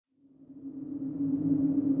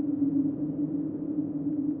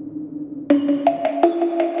You've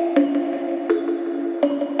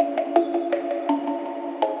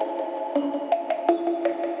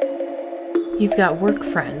got work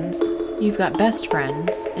friends, you've got best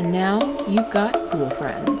friends, and now you've got ghoul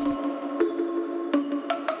friends.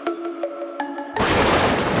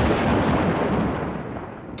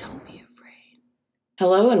 Don't be afraid.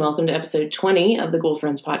 Hello and welcome to episode 20 of the Ghoul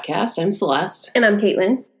Friends podcast. I'm Celeste. And I'm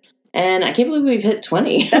Caitlin. And I can't believe we've hit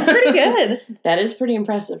 20. That's pretty good. That is pretty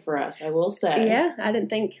impressive for us, I will say. Yeah, I didn't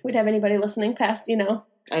think we'd have anybody listening past,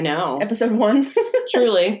 I know. episode 1.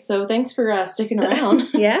 Truly. So thanks for sticking around.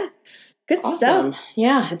 Yeah. Good Awesome. stuff.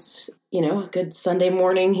 Yeah, it's, a good Sunday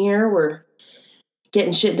morning here. We're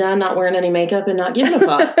getting shit done, not wearing any makeup, and not giving a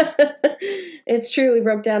fuck. It's true. We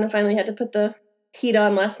broke down and finally had to put the heat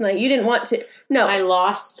on last night. You didn't want to. No. I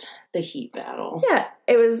lost the heat battle. Yeah.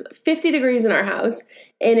 It was 50 degrees in our house,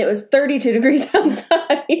 and it was 32 degrees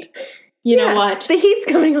outside. You know what? The heat's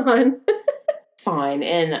coming on. Fine.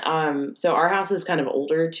 And so our house is kind of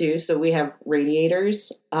older too, so we have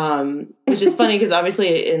radiators, which is funny because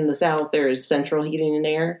obviously in the South there is central heating and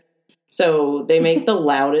air, so they make the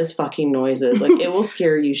loudest fucking noises. Like, it will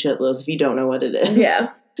scare you shitless if you don't know what it is. Yeah,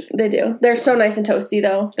 they do. They're so nice and toasty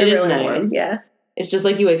though. They're It is really nice. warm. Yeah. It's just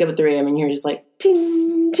like you wake up at 3 a.m. and you're just like,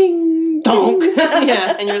 Ting, ting, donk. ting.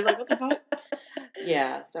 Yeah, and you're just like, what the fuck?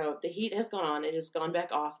 Yeah, so the heat has gone on. It has gone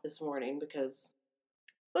back off this morning because...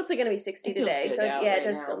 Well, it's going to be 60 It feels today, good so out yeah, right it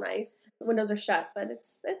does now. feel nice. The windows are shut, but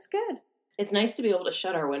it's good. It's nice to be able to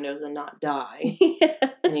shut our windows and not die Yeah.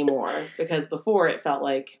 anymore, because before it felt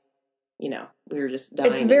like, we were just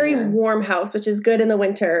dying. It's a very in here. warm house, which is good in the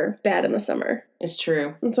winter, bad in the summer. It's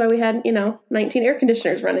true. That's why we had, 19 air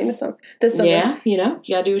conditioners running this summer. Yeah, you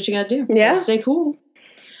gotta do what you gotta do. Yeah. Gotta stay cool.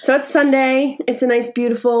 So it's Sunday. It's a nice,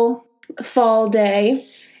 beautiful fall day.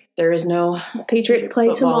 There is no Patriots play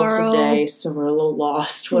football tomorrow. today, so we're a little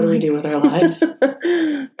lost. What do we do with our lives?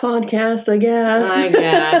 Podcast, I guess. I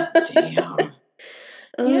guess. Damn.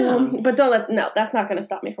 Yeah. But that's not going to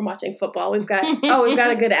stop me from watching football. We've got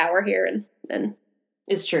a good hour here, and then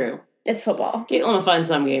It's true. it's football. Caitlin will find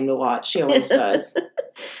some game to watch. She always does.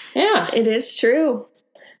 Yeah. It is true.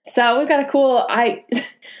 So we've got a cool.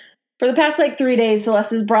 For the past 3 days,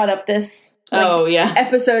 Celeste has brought up this yeah.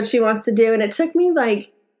 episode she wants to do, and it took me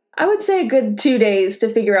I would say a good 2 days to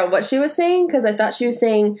figure out what she was saying, because I thought she was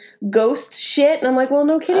saying ghost shit, and I'm like, well,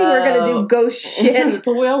 no kidding, we're gonna do ghost shit. That's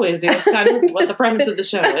what we always do. It's kind of what the premise of the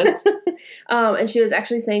show is. And she was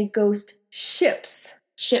actually saying ghost ships.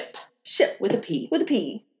 Ship with a P. With a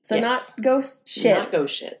P. So Yes. not ghost shit. Not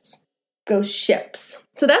ghost shits. Ghost ships.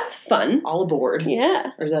 So that's fun. All aboard.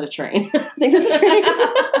 Yeah. Or is that a train? I think that's right.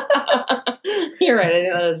 You're right. I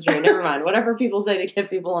think that is true. Never mind. Whatever people say to get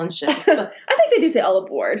people on ships. I think they do say all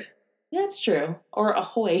aboard. That's true. Or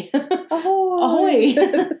ahoy. Ahoy.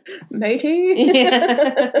 Ahoy. Matey.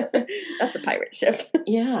 Yeah. That's a pirate ship.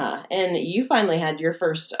 Yeah. And you finally had your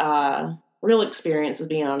first real experience with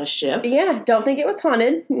being on a ship. Yeah, don't think it was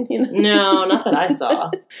haunted. No, not that I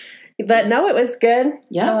saw. But no, it was good.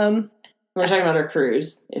 Yeah. We're talking about our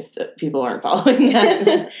cruise, if the people aren't following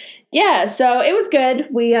that. Yeah, so it was good.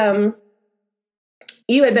 We,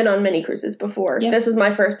 you had been on many cruises before. Yeah. This was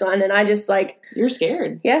my first one, and I just You're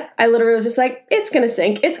scared. yeah, I literally was just like, it's gonna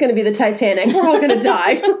sink. It's gonna be the Titanic. We're all gonna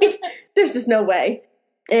die. There's just no way.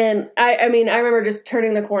 And I mean, I remember just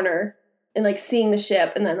turning the corner and seeing the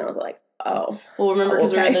ship, and then I was like, oh. Well, remember,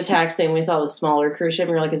 because we were in the taxi and we saw the smaller cruise ship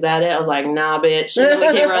and we were like, is that it? I was like, nah, bitch. And then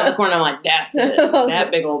we came around the corner and I'm like, that's it.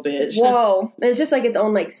 That big old bitch. Whoa. And it's just its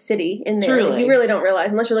own city in there. Truly. You really don't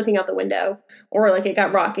realize unless you're looking out the window or it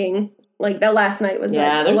got rocking. That last night was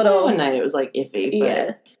there a was little... one night it was iffy, but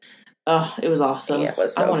Yeah. it was awesome. Yeah, it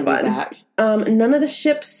was I so want to fun. be back. None of the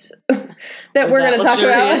ships that we're going to talk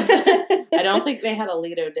about. I don't think they had a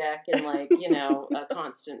Lido deck and a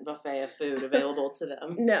constant buffet of food available to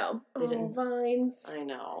them. No. They didn't. Vines. I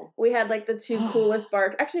know. We had the two coolest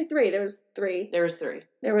bars. Actually, 3. There was 3. There was 3.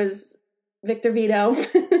 There was Victor Vito.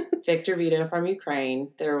 Victor Vito from Ukraine.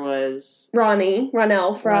 There was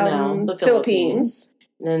Ronell from the Philippines.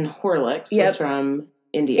 And then Horlicks Yep. was from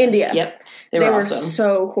India. Yep. They were awesome.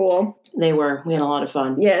 So cool. They were. We had a lot of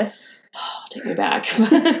fun. Yeah. Oh, take me back.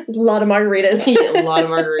 A lot of margaritas. Yeah, a lot of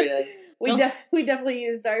margaritas. We definitely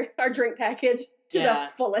used our drink package to the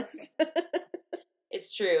fullest.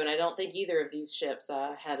 It's true, and I don't think either of these ships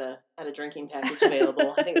had a drinking package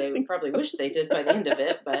available. I think they probably wish they did by the end of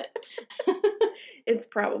it, but it's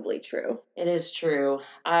probably true. It is true.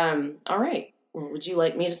 All right. Well, would you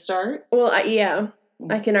like me to start? Well, yeah.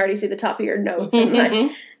 I can already see the top of your notes.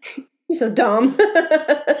 You're so dumb.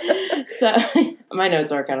 So my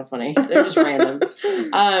notes are kind of funny. They're just random.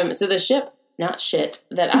 So the ship not shit,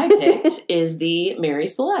 that I picked is the Mary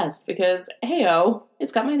Celeste because, hey-oh,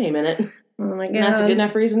 it's got my name in it. Oh my God. And that's a good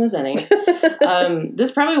enough reason as any. This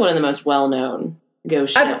is probably one of the most well-known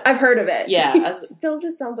ghost ships. I've heard of it. Yeah. It still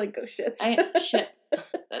just sounds like ghost shits. Ship.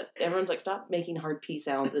 Everyone's like, stop making hard P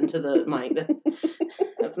sounds into the mic.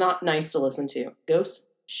 That's not nice to listen to. Ghost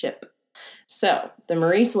ship. So, the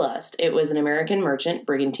Marie Celeste, it was an American merchant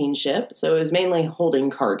brigantine ship, so it was mainly holding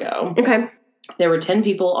cargo. Okay. There were 10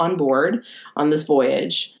 people on board on this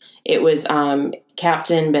voyage. It was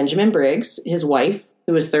Captain Benjamin Briggs, his wife,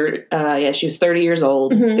 who was she was 30 years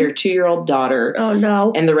old, their 2-year-old daughter. Oh,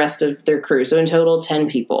 no. And the rest of their crew. So in total, 10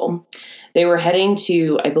 people. They were heading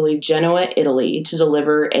to, I believe, Genoa, Italy to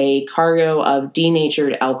deliver a cargo of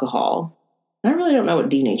denatured alcohol. I really don't know what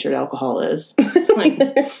denatured alcohol is. Like,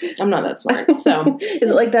 I'm not that smart. So, is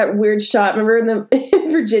it like that weird shot? Remember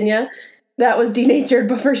in Virginia? That was denatured,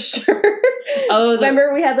 but for sure. Oh,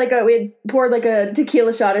 remember we had poured like a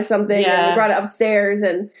tequila shot or something, and we brought it upstairs,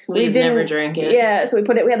 and we never drank it. Yeah, so we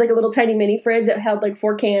had like a little tiny mini fridge that held like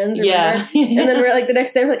 4 cans. And then we're like the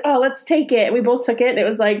next day we're like, oh, let's take it. And we both took it, and it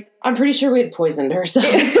was like, I'm pretty sure we had poisoned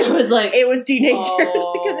ourselves. It was like, it was denatured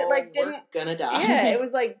because it like didn't. We're gonna die. Yeah, it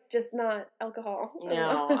was like just not alcohol.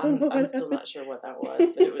 No, I'm still not sure what that was,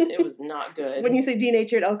 but it was not good. When you say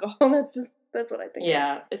denatured alcohol, that's what I think.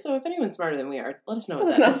 Yeah. So if anyone's smarter than we are, let us know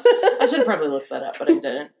what that is. I should have probably looked that up, but I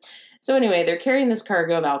didn't. So anyway, they're carrying this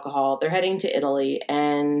cargo of alcohol. They're heading to Italy,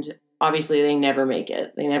 and obviously they never make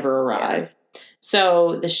it. They never arrive. Yeah.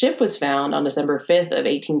 So the ship was found on December 5th of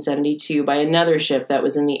 1872 by another ship that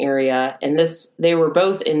was in the area, and they were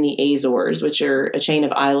both in the Azores, which are a chain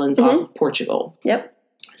of islands off of Portugal. Yep.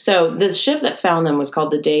 So the ship that found them was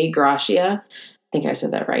called the Dei Gracia. I think I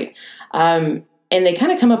said that right. And they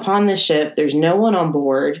kind of come upon this ship. There's no one on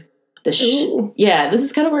board. This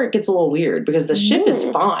is kind of where it gets a little weird because the ship is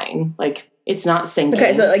fine. Like, it's not sinking.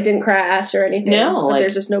 Okay, so it like didn't crash or anything. No, but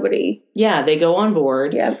there's just nobody. Yeah, they go on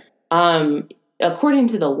board. Yeah. According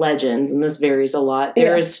to the legends, and this varies a lot,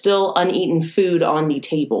 there is still uneaten food on the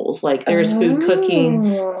tables. Like, there's food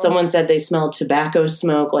cooking. Someone said they smelled tobacco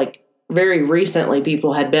smoke. Like, very recently,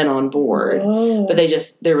 people had been on board, but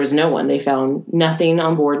there was no one. They found nothing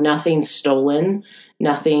on board, nothing stolen,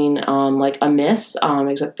 nothing like amiss,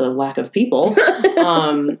 except the lack of people.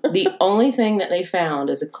 The only thing that they found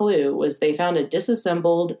as a clue was they found a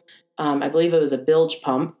disassembled, I believe it was a bilge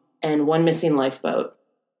pump, and one missing lifeboat.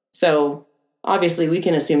 So obviously, we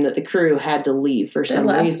can assume that the crew had to leave for some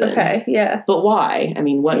reason. Okay, yeah. But why? I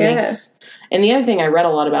mean, what makes... And the other thing I read a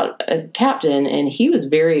lot about a captain, and he was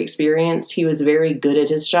very experienced. He was very good at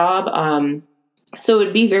his job. So it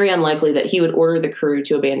would be very unlikely that he would order the crew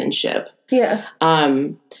to abandon ship. Yeah.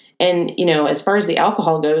 And, as far as the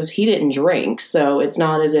alcohol goes, he didn't drink. So it's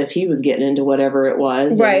not as if he was getting into whatever it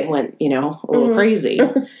was and went, a little crazy.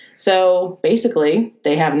 So basically,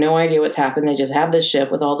 they have no idea what's happened. They just have this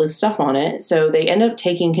ship with all this stuff on it. So they end up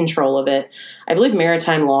taking control of it. I believe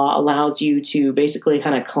maritime law allows you to basically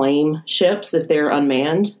kind of claim ships if they're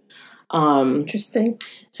unmanned. Interesting.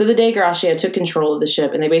 So the Dei Gracia took control of the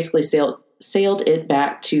ship, and they basically sailed it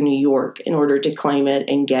back to New York in order to claim it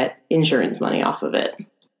and get insurance money off of it.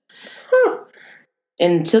 Huh.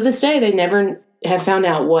 And to this day, they never have found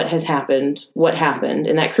out what happened,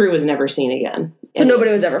 and that crew was never seen again. So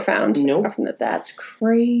nobody was ever found? Nope. That's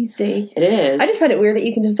crazy. It is. I just find it weird that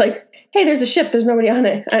you can just hey, there's a ship, there's nobody on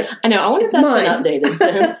it. I know, I wonder if that's been updated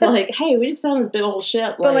since. Hey, we just found this big old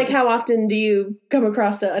ship. But how often do you come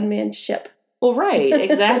across an unmanned ship? Well, right,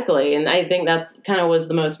 exactly. And I think that's kind of was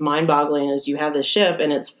the most mind-boggling is you have the ship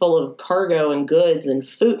and it's full of cargo and goods and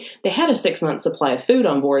food. They had a 6-month supply of food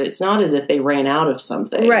on board. It's not as if they ran out of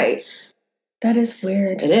something. Right. That is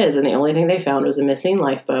weird. It is, and the only thing they found was a missing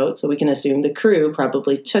lifeboat, so we can assume the crew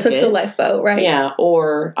probably took the lifeboat, right? Yeah,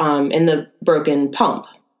 or in the broken pump,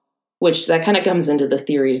 which that kind of comes into the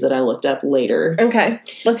theories that I looked up later. Okay,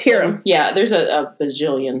 let's hear them. Yeah, there's a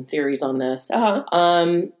bajillion theories on this.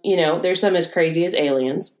 There's some as crazy as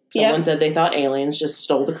aliens. Someone said they thought aliens just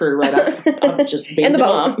stole the crew right up just and the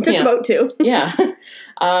boat. Took the boat too. Yeah.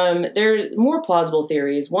 There are more plausible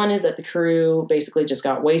theories. One is that the crew basically just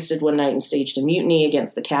got wasted one night and staged a mutiny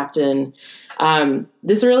against the captain.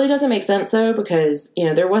 This really doesn't make sense though, because,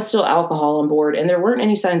 there was still alcohol on board and there weren't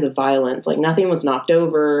any signs of violence. Like nothing was knocked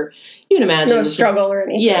over. You can imagine. No struggle or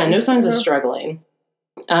anything. Yeah, no signs of struggling.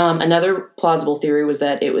 Another plausible theory was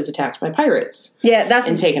that it was attacked by pirates. Yeah,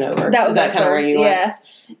 and taken over. That was that kind of where you went?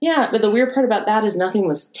 Yeah, but the weird part about that is nothing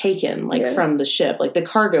was taken, from the ship. Like, the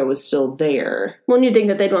cargo was still there. Well, you'd think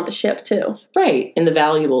that they'd want the ship, too. Right, and the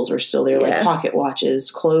valuables were still there, like pocket watches,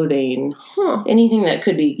 clothing, anything that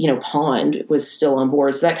could be, pawned was still on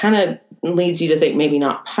board. So that kind of leads you to think maybe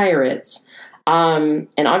not pirates. And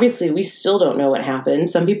obviously, we still don't know what happened.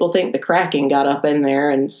 Some people think the Kraken got up in there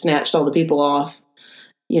and snatched all the people off,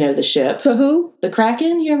 the ship. Who? The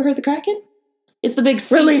Kraken? You ever heard the Kraken? It's the big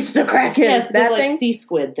sea... Release the Kraken! Yeah, it's the that big, thing? sea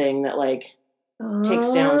squid thing that, takes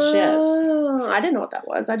down ships. I didn't know what that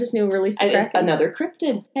was. I just knew Release the Kraken. Another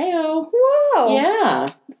cryptid. Heyo. Whoa. Yeah.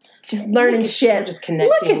 Just learning shit. We're just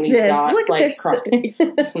connecting these dots. Look at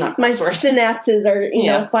this. Not my synapses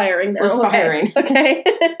are, firing now. We're firing. Okay.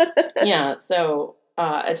 Yeah, so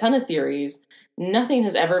a ton of theories. Nothing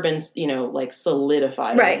has ever been,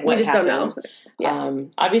 solidified. Right, we just happened. don't know. Yeah.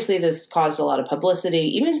 Obviously, this caused a lot of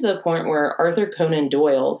publicity, even to the point where Arthur Conan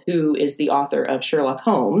Doyle, who is the author of Sherlock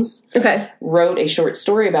Holmes, wrote a short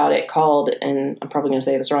story about it called, and I'm probably going to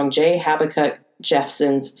say this wrong, J. Habakkuk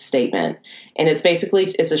Jeffson's Statement. And it's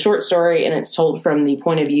a short story, and it's told from the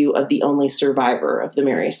point of view of the only survivor of the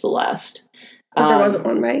Mary Celeste. But there wasn't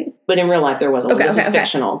one, right? But in real life, there wasn't one. This was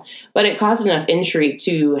fictional. But it caused enough intrigue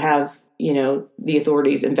to have, the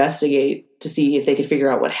authorities investigate to see if they could figure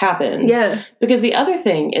out what happened. Yeah. Because the other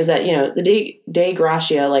thing is that, the Dei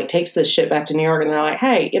Gracia, takes this ship back to New York, and they're like,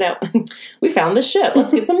 hey, we found this ship.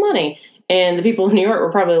 Let's get some money. And the people in New York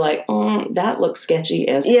were probably like, that looks sketchy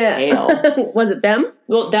as hell. Was it them?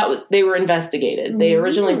 Well, they were investigated. They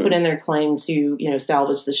originally put in their claim to,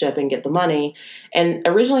 salvage the ship and get the money. And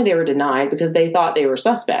originally they were denied because they thought they were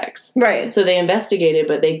suspects. Right. So they investigated,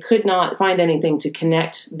 but they could not find anything to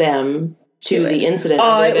connect them to the incident.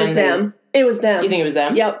 Oh, it was them. It was them. You think it was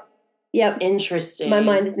them? Yep. Interesting. My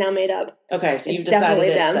mind is now made up. Okay, so you've decided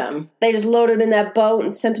it's them. They just loaded in that boat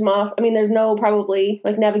and sent them off. I mean, there's no probably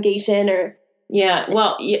navigation or... Yeah,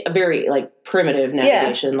 well, very primitive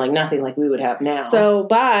navigation, nothing like we would have now. So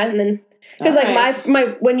bye, and then because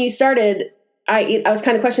my when you started, I was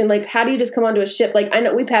kind of questioning how do you just come onto a ship? I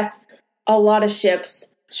know we passed a lot of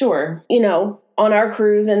ships, sure, on our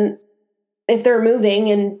cruise, and if they're moving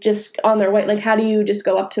and just on their way, how do you just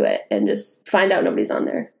go up to it and just find out nobody's on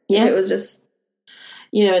there? Yeah, if it was just.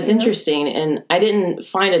 It's interesting, and I didn't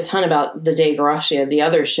find a ton about the Dei Gracia, the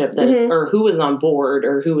other ship that, or who was on board,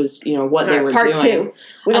 or who was, what they were part doing. Two.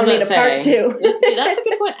 We don't need a part two. That's a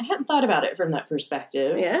good point. I hadn't thought about it from that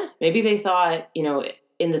perspective. Yeah. Maybe they thought,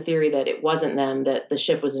 in the theory that it wasn't them, that the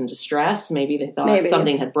ship was in distress. Maybe they thought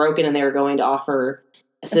something had broken and they were going to offer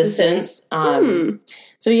assistance.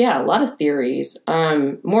 So yeah, a lot of theories.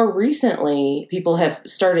 More recently, people have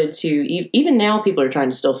started to, even now people are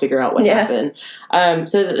trying to still figure out what happened.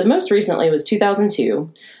 So the most recently was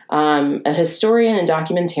 2002. A historian and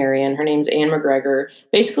documentarian, her name's Anne McGregor,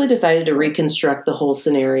 basically decided to reconstruct the whole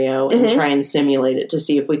scenario and try and simulate it to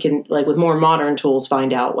see if we can, with more modern tools,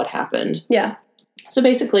 find out what happened. Yeah. So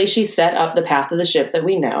basically, she set up the path of the ship that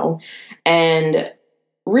we know and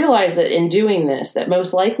realized that in doing this, that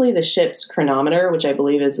most likely the ship's chronometer, which I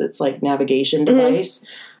believe is its navigation device,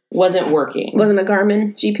 wasn't working. Wasn't a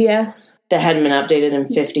Garmin GPS? That hadn't been updated in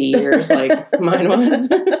 50 years like mine was.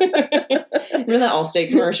 Remember that Allstate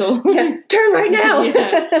commercial? Yeah, turn right now!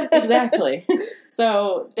 Yeah, exactly.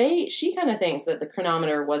 So she kind of thinks that the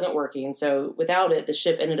chronometer wasn't working, so without it, the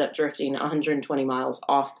ship ended up drifting 120 miles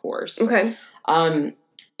off course. Okay.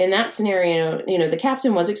 In that scenario, the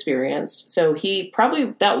captain was experienced, so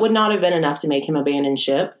that would not have been enough to make him abandon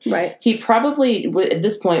ship. Right. He probably, at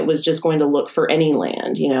this point, was just going to look for any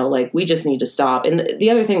land, we just need to stop. And the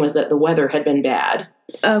other thing was that the weather had been bad.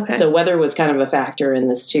 Okay. So weather was kind of a factor in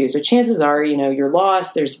this too. So chances are, you're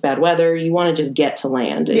lost, there's bad weather, you want to just get to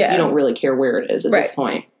land. Yeah. You don't really care where it is at this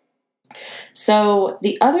point. So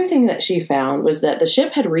the other thing that she found was that the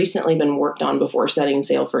ship had recently been worked on before setting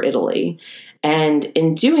sail for Italy. And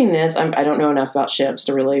in doing this, I don't know enough about ships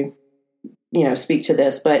to really, speak to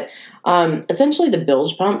this, but essentially the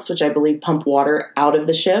bilge pumps, which I believe pump water out of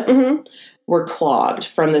the ship, were clogged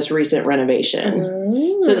from this recent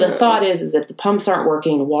renovation. So the thought is if the pumps aren't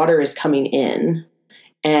working, water is coming in.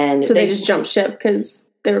 And so they just jumped ship because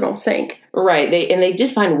they were going to sink. Right. They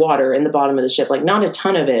did find water in the bottom of the ship, not a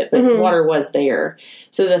ton of it, but water was there.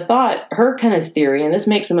 So the thought, her kind of theory, and this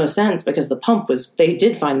makes the most sense because they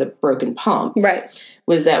did find the broken pump. Right.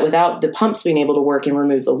 Was that without the pumps being able to work and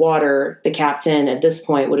remove the water, the captain at this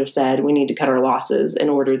point would have said, we need to cut our losses and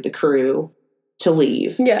ordered the crew to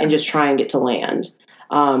leave and just try and get to land.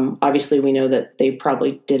 Obviously, we know that they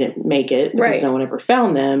probably didn't make it because no one ever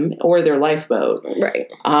found them or their lifeboat. Right.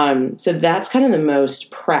 So that's kind of the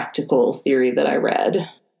most practical theory that I read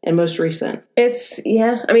and most recent.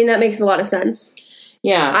 That makes a lot of sense.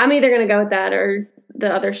 Yeah. I'm either going to go with that or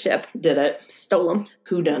the other ship. Did it. Stole them.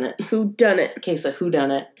 Whodunit. Whodunit. Case of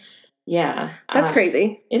whodunit. Yeah. That's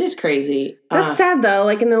crazy. It is crazy. That's sad, though.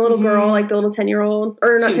 Like, in the little girl, like the little 10-year-old.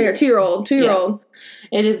 Or not 10-year-old, 2-year-old. 2-year-old.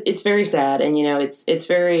 Yeah. It's very sad. And, it's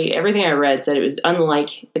very, everything I read said it was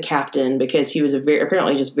unlike the captain because he was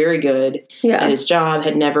apparently just very good at his job,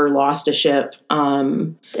 had never lost a ship.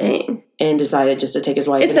 Dang. And decided just to take his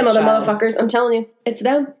life. It's them other motherfuckers. I'm telling you. It's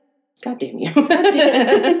them. God damn you. God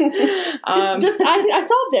damn. I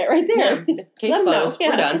solved it right there. Yeah, case closed.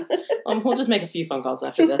 We're done. We'll just make a few phone calls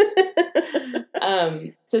after this.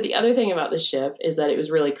 So the other thing about the ship is that it was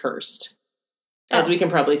really cursed. As we can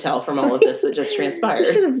probably tell from all of this that just transpired.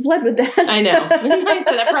 You should have led with that. I know.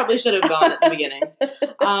 So that probably should have gone at the beginning.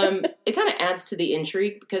 It kind of adds to the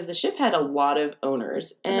intrigue because the ship had a lot of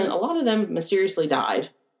owners, and a lot of them mysteriously died.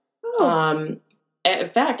 Oh. In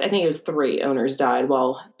fact, I think it was 3 owners died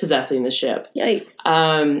while possessing the ship. Yikes.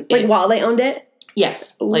 While they owned it?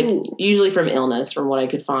 Yes. Ooh. Like, usually from illness, from what I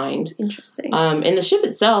could find. Interesting. And the ship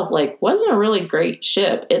itself, wasn't a really great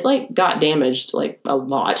ship. It, got damaged, a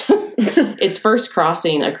lot. Its first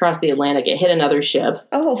crossing across the Atlantic, it hit another ship.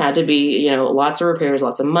 Oh. Had to be, lots of repairs,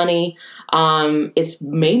 lots of money. Its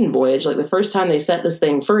maiden voyage, the first time they set this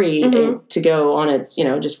thing free to go on its,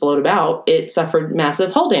 just float about, it suffered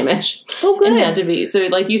massive hull damage. Oh, good. And had to be. So,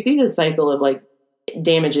 you see this cycle of,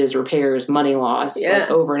 damages, repairs, money loss,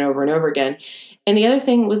 over and over and over again. And the other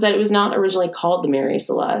thing was that it was not originally called the Mary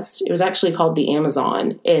Celeste. It was actually called the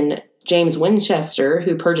Amazon. And James Winchester,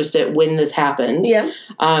 who purchased it when this happened,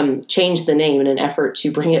 changed the name in an effort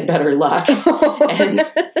to bring it better luck. And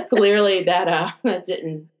clearly that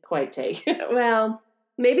didn't quite take. Well,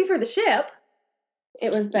 maybe for the ship,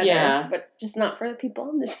 it was better, but just not for the people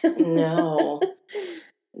on the ship. No,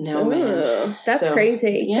 man. That's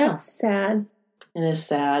crazy. Yeah. That's sad. It is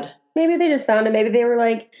sad. Maybe they just found it. Maybe they were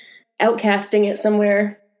outcasting it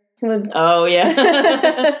somewhere. Oh, yeah.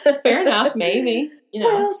 Fair enough. Maybe.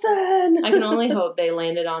 Wilson! I can only hope they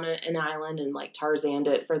landed on an island and Tarzaned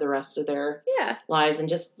it for the rest of their lives and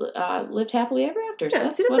just lived happily ever after. So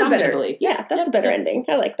that's what I'm going to believe. Yeah, that's a better ending.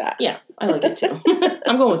 I like that. Yeah, I like it too.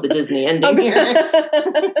 I'm going with the Disney ending here.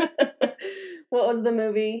 What was the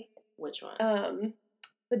movie? Which one?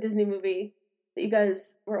 The Disney movie that you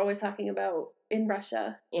guys were always talking about in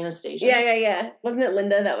Russia. Anastasia. Yeah. Wasn't it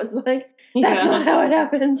Linda that was that's not how it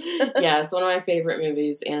happens? Yeah, it's one of my favorite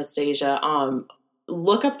movies, Anastasia.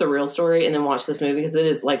 Look up the real story and then watch this movie because it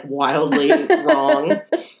is wildly wrong.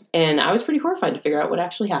 And I was pretty horrified to figure out what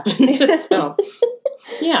actually happened. So,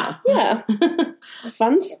 yeah. Yeah.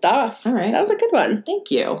 Fun stuff. All right. That was a good one. Thank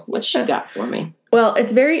you. What you got for me? Well,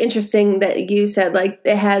 it's very interesting that you said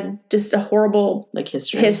they had just a horrible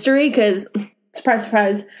history because surprise,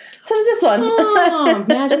 surprise. So does this one. Oh,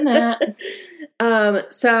 imagine that.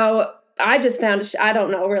 So I just found I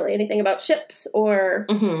don't know really anything about ships or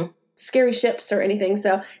scary ships or anything.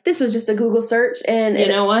 So this was just a Google search, and you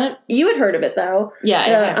know what? You had heard of it though. Yeah, I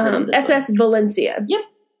have heard of this SS Valencia. Yep.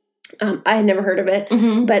 I had never heard of it,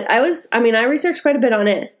 but I researched quite a bit on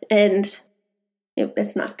it, and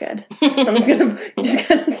it's not good. I'm just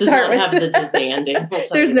gonna start with have the Disney ending.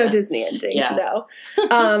 There's no Disney ending. Yeah.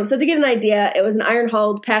 No. So to get an idea, it was an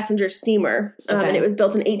iron-hulled passenger steamer, and it was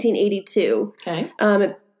built in 1882. Okay.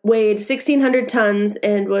 It weighed 1,600 tons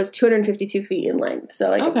and was 252 feet in length.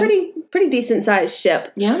 So a pretty decent sized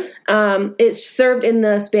ship. Yeah. It served in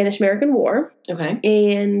the Spanish-American War. Okay.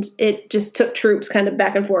 And it just took troops kind of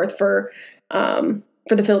back and forth for the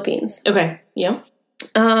Philippines. Okay. Yeah.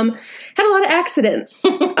 Had a lot of accidents.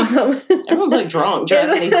 Everyone's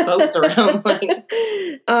driving these boats around.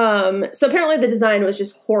 So apparently the design was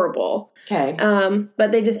just horrible. Okay.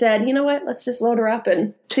 But they just said, you know what? Let's just load her up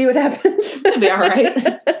and see what happens. It'll be all right.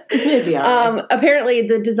 Apparently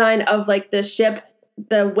the design of the ship,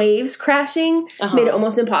 the waves crashing made it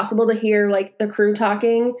almost impossible to hear the crew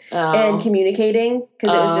talking and communicating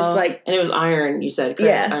because it was just and it was iron. You said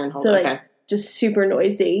correct? Yeah. Iron hold. So okay. Just super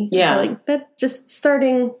noisy. Yeah. So that just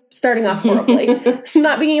starting off horribly.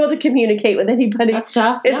 Not being able to communicate with anybody. That's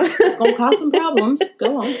tough. It's going to cause some problems.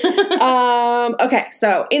 Go on. Okay,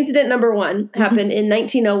 so incident number 1 happened in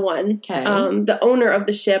 1901. Okay. The owner of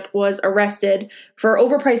the ship was arrested for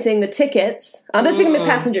overpricing the tickets. This became a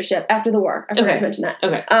passenger ship after the war. I forgot to mention that.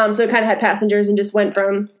 Okay. So it kind of had passengers and just went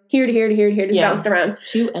from here to here to here to here, just bounced around.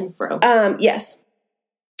 To and fro. Yes.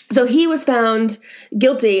 So he was found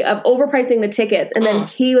guilty of overpricing the tickets, and then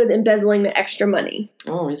he was embezzling the extra money.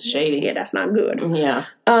 Oh, it's shady. Yeah, that's not good. Yeah.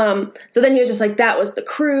 So then he was just that was the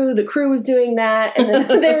crew. The crew was doing that. And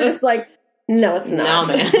then they were just no, it's not.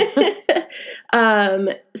 No,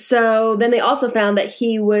 So then they also found that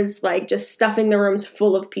he was like just stuffing the rooms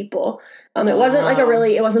full of people. It wasn't like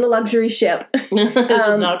it wasn't a luxury ship. This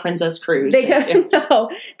was not a princess cruise. No,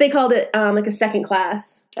 they called it like a second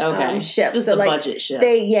class ship. Just so a like budget ship.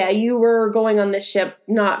 You were going on this ship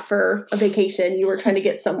not for a vacation. You were trying to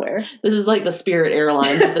get somewhere. This is like the Spirit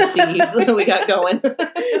Airlines of the seas that we got going.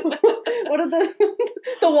 What are the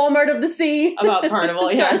Walmart of the sea? About Carnival,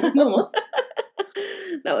 yeah.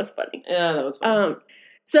 That was funny. Yeah, that was funny.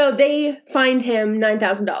 So they fined him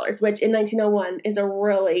 $9,000, which in 1901 is a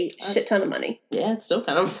really shit ton of money. Yeah, it's still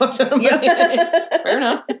kind of a fuck ton of money. Fair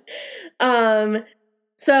enough.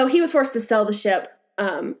 So he was forced to sell the ship,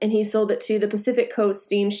 and he sold it to the Pacific Coast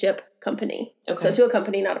Steamship Company. Okay. So to a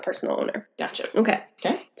company, not a personal owner. Gotcha. Okay.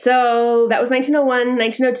 Okay. So that was 1901.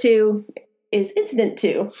 1902 is Incident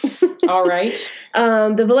 2. All right.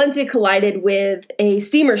 The Valencia collided with a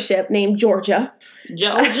steamer ship named Georgia.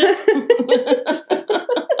 Georgia.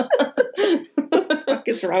 What the fuck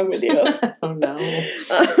is wrong with you? Oh no.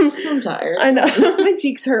 I'm tired. I know. My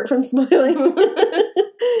cheeks hurt from smiling.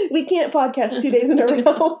 We can't podcast 2 days in a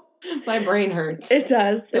row. My brain hurts. It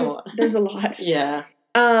does. There's a lot. Yeah.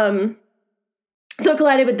 So it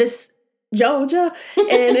collided with this Georgia,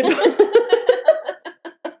 and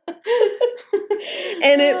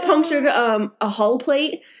it punctured a hull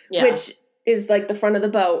plate, which is like the front of the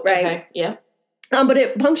boat, right? Okay. Yeah. But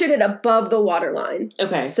it punctured it above the waterline.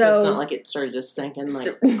 Okay, so it's not like it started just sinking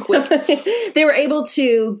quick. They were able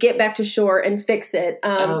to get back to shore and fix it,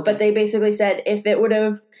 but they basically said if it would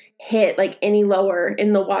have hit like any lower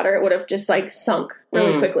in the water, it would have just like sunk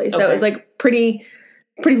really quickly. So it was like pretty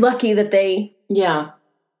lucky that they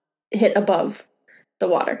hit above the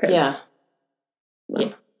water. They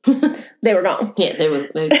were gone. Yeah, they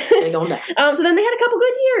gone down. So then they had a couple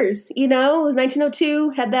good years. You know, it was 1902,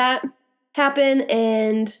 had that happen,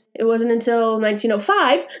 and it wasn't until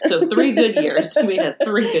 1905. So 3 good years. We had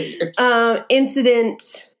 3 good years.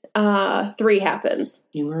 Incident 3 happens.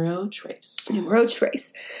 Numero trace.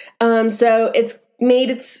 So it's made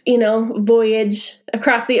its, voyage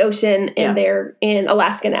across the ocean, and they're in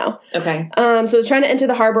Alaska now. Okay. So it's trying to enter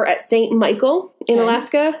the harbor at St. Michael in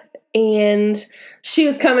Alaska, and she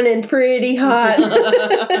was coming in pretty hot.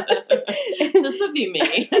 This would be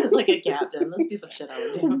me as like a captain. This piece of shit I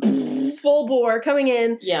would do. Full bore coming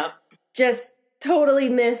in. Yeah. Just totally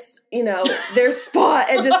miss, their spot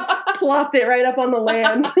and just plopped it right up on the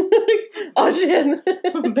land. Oh shit.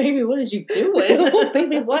 Baby, what is you doing?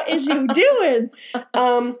 Baby, what is you doing?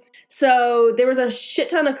 So there was a shit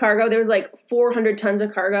ton of cargo. There was like 400 tons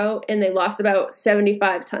of cargo, and they lost about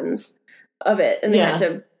 75 tons of it. And they had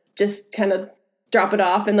to just kind of drop it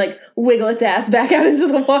off and like wiggle its ass back out into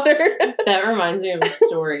the water. That reminds me of a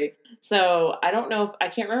story. So I don't know I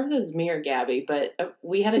can't remember if it was me or Gabby, but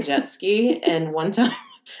we had a jet ski, and one time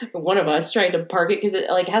one of us tried to park it because it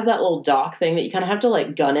like has that little dock thing that you kind of have to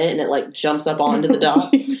like gun it, and it like jumps up onto the dock.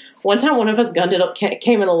 One time one of us gunned it up,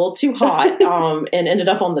 came in a little too hot, and ended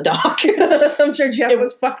up on the dock. I'm sure Jeff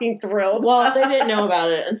was fucking thrilled. Well, they didn't know about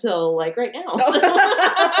it until like right now. So.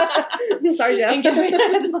 Sorry, Jeff. And Gabby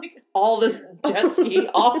had like all this jet ski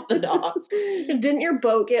off the dock. Didn't your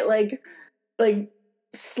boat get like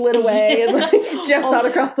slid away and like Jeff shot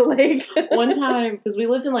across the lake? One time, because we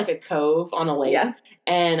lived in like a cove on a lake,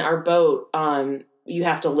 and our boat, you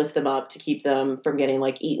have to lift them up to keep them from getting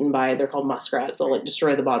like eaten by, they're called muskrats. They'll like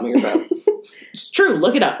destroy the bottom of your boat. It's true.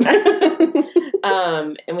 Look it up.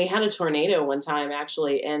 And we had a tornado one time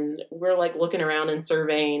actually, and we're like looking around and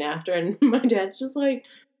surveying after, and my dad's just like,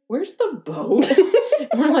 where's the boat?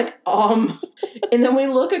 And we're like, and then we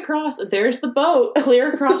look across, there's the boat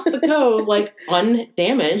clear across the cove, like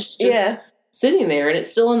undamaged, just sitting there, and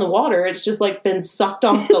it's still in the water. It's just like been sucked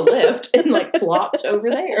off the lift and like plopped over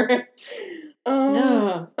there.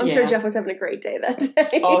 I'm sure Jeff was having a great day that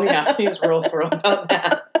day. Oh yeah, he was real thrilled about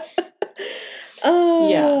that.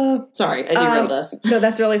 Sorry, I derailed us. No,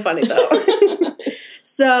 that's really funny though.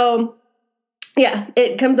 So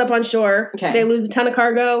it comes up on shore. Okay. They lose a ton of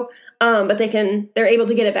cargo, but they're able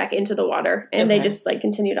to get it back into the water, and they just like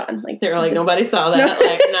continued on. Like they're like, nobody saw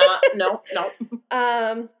that. No.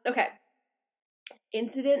 Okay.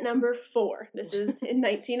 Incident number 4. This is in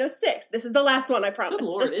 1906. This is the last one, I promise. Good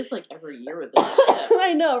Lord, it's like every year with this shit.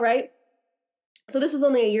 I know, right? So this was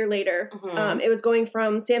only a year later. Mm-hmm. It was going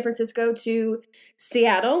from San Francisco to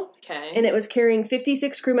Seattle. Okay. And it was carrying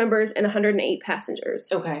 56 crew members and 108 passengers.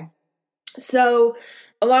 Okay. So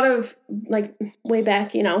a lot of, like, way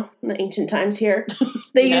back, in the ancient times here,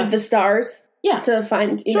 they used the stars to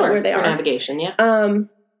find, where they are. For navigation,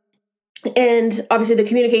 And obviously the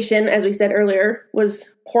communication, as we said earlier,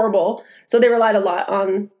 was horrible. So they relied a lot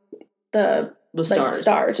on the The like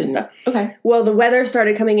stars and stuff. Okay. Well, the weather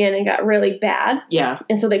started coming in and got really bad. Yeah.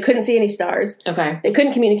 And so they couldn't see any stars. Okay. They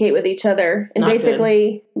couldn't communicate with each other. And Not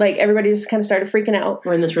basically, like, everybody just kind of started freaking out.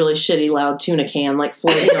 We're in this really shitty, loud tuna can, like,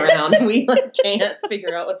 floating around, and we, like, can't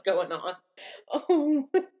figure out what's going on. Oh,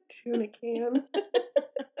 tuna can.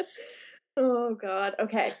 Oh, God.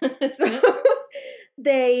 Okay. So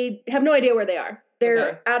they have no idea where they are. They're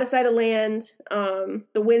Okay. out of sight of land.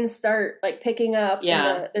 The winds start, like, picking up.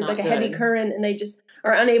 Yeah, And there's, not like, a heavy good. current, and they just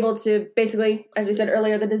are unable to, basically, as we said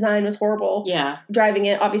earlier, the design was horrible. Yeah. Driving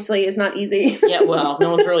it, obviously, is not easy. Yeah, well,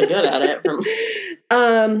 no one's really good at it.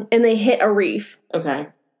 And they hit a reef. Okay.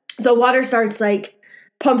 So water starts, like,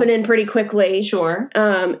 pumping in pretty quickly. Sure.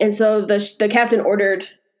 And so the captain ordered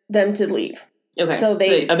them to leave. Okay. So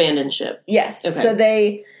they abandoned ship. Yes. Okay. So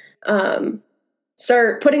they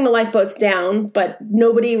start putting the lifeboats down, but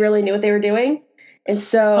nobody really knew what they were doing. And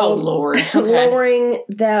so Oh, Lord. Okay. lowering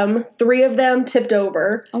them, 3 of them tipped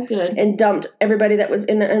over Oh, good. and dumped everybody that was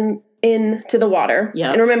into the water.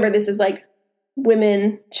 Yeah. And remember, this is like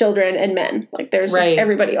women, children, and men. Like there's just Right.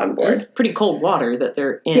 everybody on board. It's pretty cold water that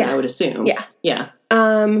they're in, Yeah. I would assume. Yeah. Yeah.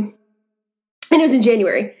 And it was in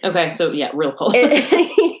January. Okay, so, yeah, real cold.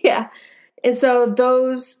 Yeah. And so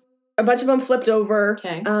a bunch of them flipped over.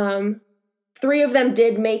 Okay. 3 of them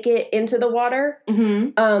did make it into the water,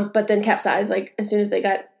 Mm-hmm. but then capsized, like, as soon as they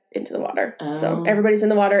got into the water. So Oh. everybody's in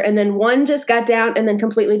the water. And then one just got down and then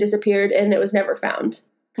completely disappeared, and it was never found.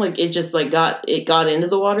 Like, it just, like, got into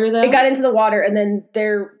the water, though? It got into the water, and then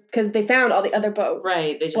because they found all the other boats.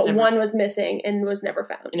 Right. They just But never, one was missing and was never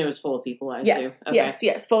found. and it was full of people, I Yes, assume. Okay.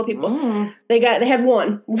 yes, full of people. Mm. They had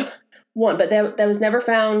one, but that was never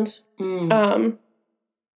found. Mm.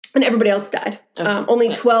 And everybody else died. Okay. Only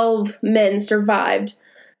Yeah. 12 men survived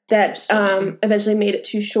that eventually made it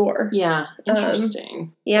to shore. Yeah.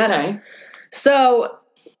 Interesting. Yeah. Okay. So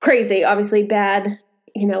crazy, obviously bad,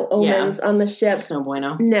 omens on the ship. That's no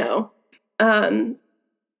bueno. No.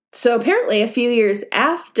 So apparently a few years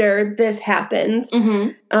after this happened,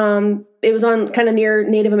 Mm-hmm. it was on kind of near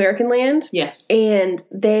Native American land. Yes. And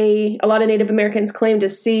a lot of Native Americans claimed to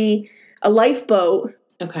see a lifeboat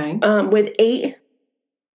Okay. with 8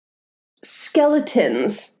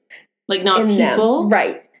 skeletons Like, not in people? them.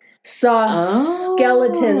 Right. Saw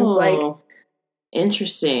skeletons, like,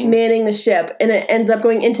 interesting. manning the ship, and it ends up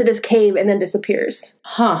going into this cave and then disappears.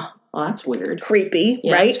 Huh. Well, that's weird. Creepy,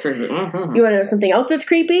 Yeah, right? it's creepy. Mhm. You want to know something else that's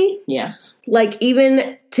creepy? Yes. Like,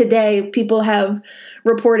 even today, people have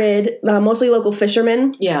reported, mostly local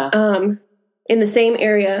fishermen, Yeah. in the same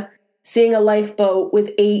area, seeing a lifeboat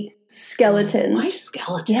with 8 skeletons. Why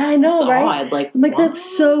skeletons? Yeah, I know, That's right? odd. Like, I'm like, that's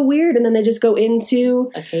so what? weird. And then they just go into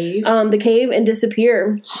A cave? the cave and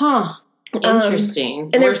disappear. Huh. Interesting.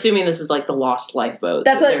 and We're there's- assuming this is like the lost lifeboat.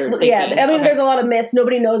 That's that what, they're yeah. thinking. I mean, Okay. there's a lot of myths.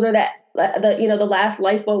 Nobody knows where the last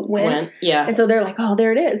lifeboat went. Yeah. And so they're like, oh,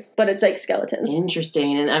 there it is. But it's like skeletons.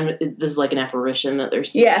 Interesting. And this is like an apparition that they're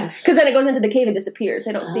seeing. Yeah. Because then it goes into the cave and disappears.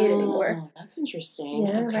 They don't see it anymore. Oh, that's interesting.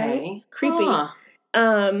 Yeah, Okay. right? Creepy. Huh.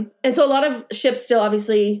 And so a lot of ships still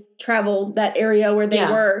obviously travel that area where they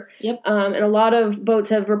Yeah. were. Yep. And a lot of boats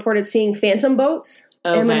have reported seeing phantom boats.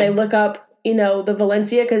 Okay. And when they look up, the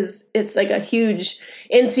Valencia, because it's like a huge,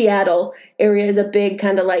 in Seattle area is a big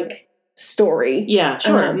kind of like story. Yeah,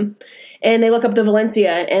 sure. And they look up the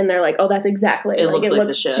Valencia and they're like, oh, that's exactly. It like, looks it like the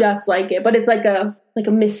looks ship. just like it. But it's like a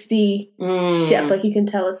misty Mm. ship. Like you can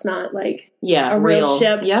tell it's not like Yeah, a real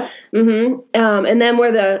ship. Yep. And then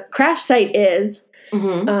where the crash site is,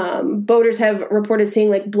 Mm-hmm. boaters have reported seeing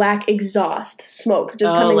like black exhaust smoke just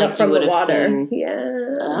Oh, coming like up from you the would have water. seen.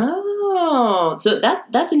 Yeah. Oh, so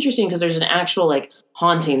that's interesting because there's an actual like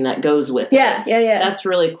haunting that goes with it. Yeah. That's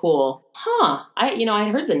really cool. Huh. I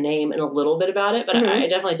heard the name and a little bit about it, but Mhm. I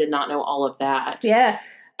definitely did not know all of that. Yeah.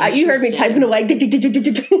 You heard me Interesting. typing away.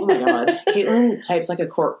 Oh my god. Caitlin types like a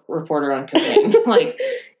court reporter on cocaine. Like,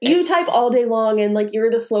 You type all day long and like you're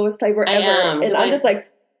the slowest typer I ever. am, And 'cause I'm I- just like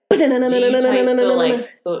do you type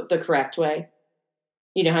the correct way?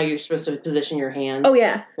 You know how you're supposed to position your hands? Oh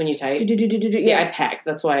yeah. When you type? See, See, I peck.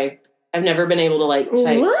 That's why I've never been able to like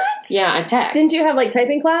type. What? Yeah, I peck. Didn't you have like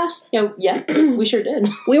typing class? Yeah, we sure did.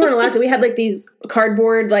 We weren't allowed to. We had like these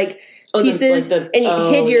cardboard like pieces, and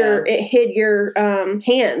it hid your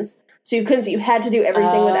hands, so you couldn't. So you had to do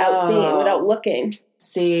everything without seeing, without looking.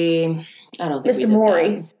 See, I don't think Mr. we did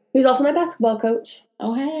Maury. that. He was also my basketball coach,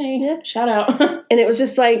 Oh hey, Yeah. shout out. and it was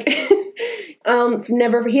just like,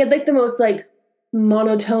 never. He had like the most like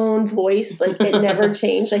monotone voice, like it never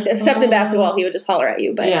changed. Like except in basketball, he would just holler at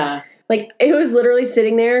you, but Yeah, like it was literally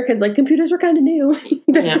sitting there because like computers were kind of new.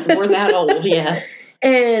 yeah, we're that old. Yes.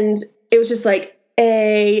 And it was just like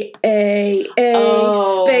space.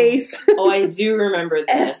 Oh, I do remember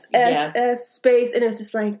this. S space. And it was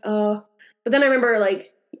just like, oh. But then I remember,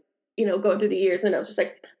 like, you know, going through the years, and I was just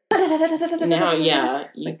like, now, yeah.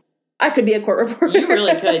 I could be a court reporter. You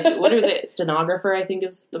really could. What are the stenographer, I think,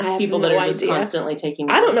 is the people that are just constantly taking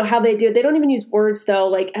notes. I don't know how they do it. They don't even use words, though.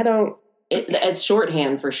 Like, I don't. It's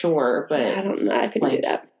shorthand for sure, but I don't know. I couldn't do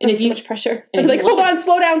that. And That's too much pressure. I'd be like, hold on,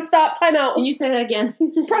 slow down, stop, time out. Can you say that again?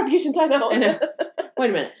 Prosecution, time out. Wait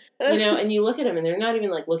a minute. You know, and you look at them, and they're not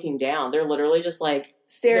even, like, looking down. They're literally just, like,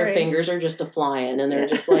 staring. Their fingers are just a-flying, and they're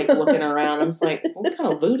just, like, looking around. I'm just like, what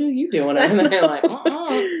kind of voodoo you doing over there? Like,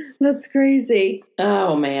 That's crazy.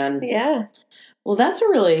 Oh, man. Yeah. Well,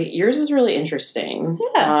 yours was really interesting.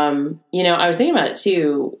 Yeah. You know, I was thinking about it,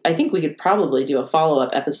 too. I think we could probably do a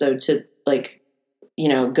follow-up episode to, like, you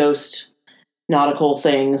know, ghost nautical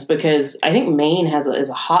things, because I think Maine is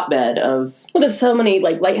a hotbed of... Well, there's so many,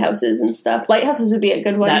 like, lighthouses and stuff. Lighthouses would be a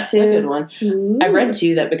good one, That's too. a good one. Ooh. I read,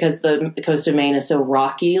 too, that because the coast of Maine is so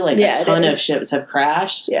rocky, like, a ton of ships have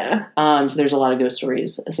crashed. Yeah. So there's a lot of ghost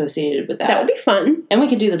stories associated with that. That would be fun. And we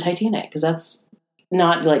could do the Titanic, because that's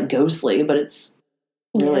not, like, ghostly, but it's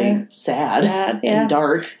really sad yeah. and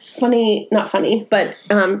dark. Funny, not funny, but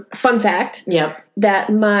fun fact. Yep. That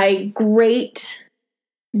my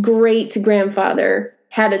great-grandfather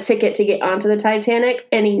had a ticket to get onto the Titanic,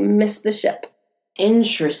 and he missed the ship.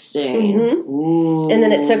 Interesting. Mm-hmm. Ooh. And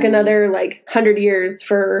then it took another, like, 100 years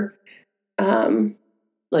for, like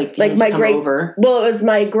my great... over. Well, it was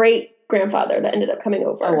my great-grandfather that ended up coming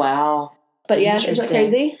over. Oh, wow. But yeah, isn't that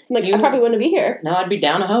crazy? I'm like, I probably wouldn't be here. No, I'd be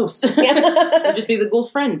down a host. It'd just be the Ghoul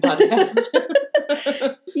Friend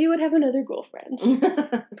podcast. You would have another ghoul friend.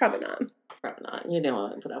 Probably not. Probably not. You don't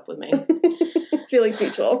want to put up with me. Feelings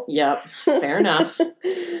mutual. Yep. Fair enough.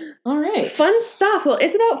 All right. Fun stuff. Well,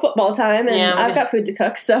 it's about football time, and I've got food to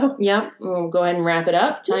cook, so. Yep. We'll go ahead and wrap it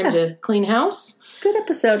up. Time to clean house. Good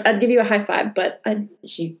episode. I'd give you a high five, but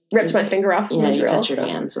she ripped my finger off the drill. You cut your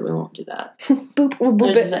hand, so we won't do that. Boop. We'll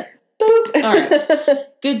boop it. Boop. All right.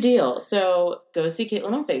 Good deal. So go see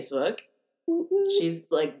Caitlin on Facebook.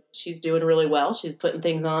 She's doing really well. She's putting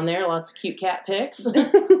things on there. Lots of cute cat pics.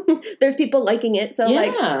 There's people liking it. So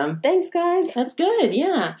thanks guys. That's good.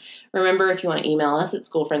 Yeah. Remember, if you want to email us, it's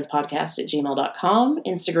ghoulfriendspodcast@gmail.com.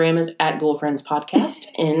 Instagram is @ghoulfriendspodcast.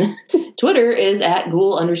 And Twitter is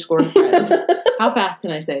 @ghoul_friends. How fast can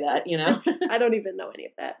I say that? You know, I don't even know any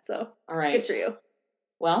of that. So all right. Good for you.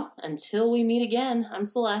 Well, until we meet again, I'm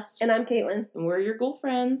Celeste. And I'm Caitlin. And we're your ghoul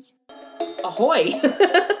friends. Ahoy!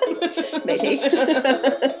 Matey.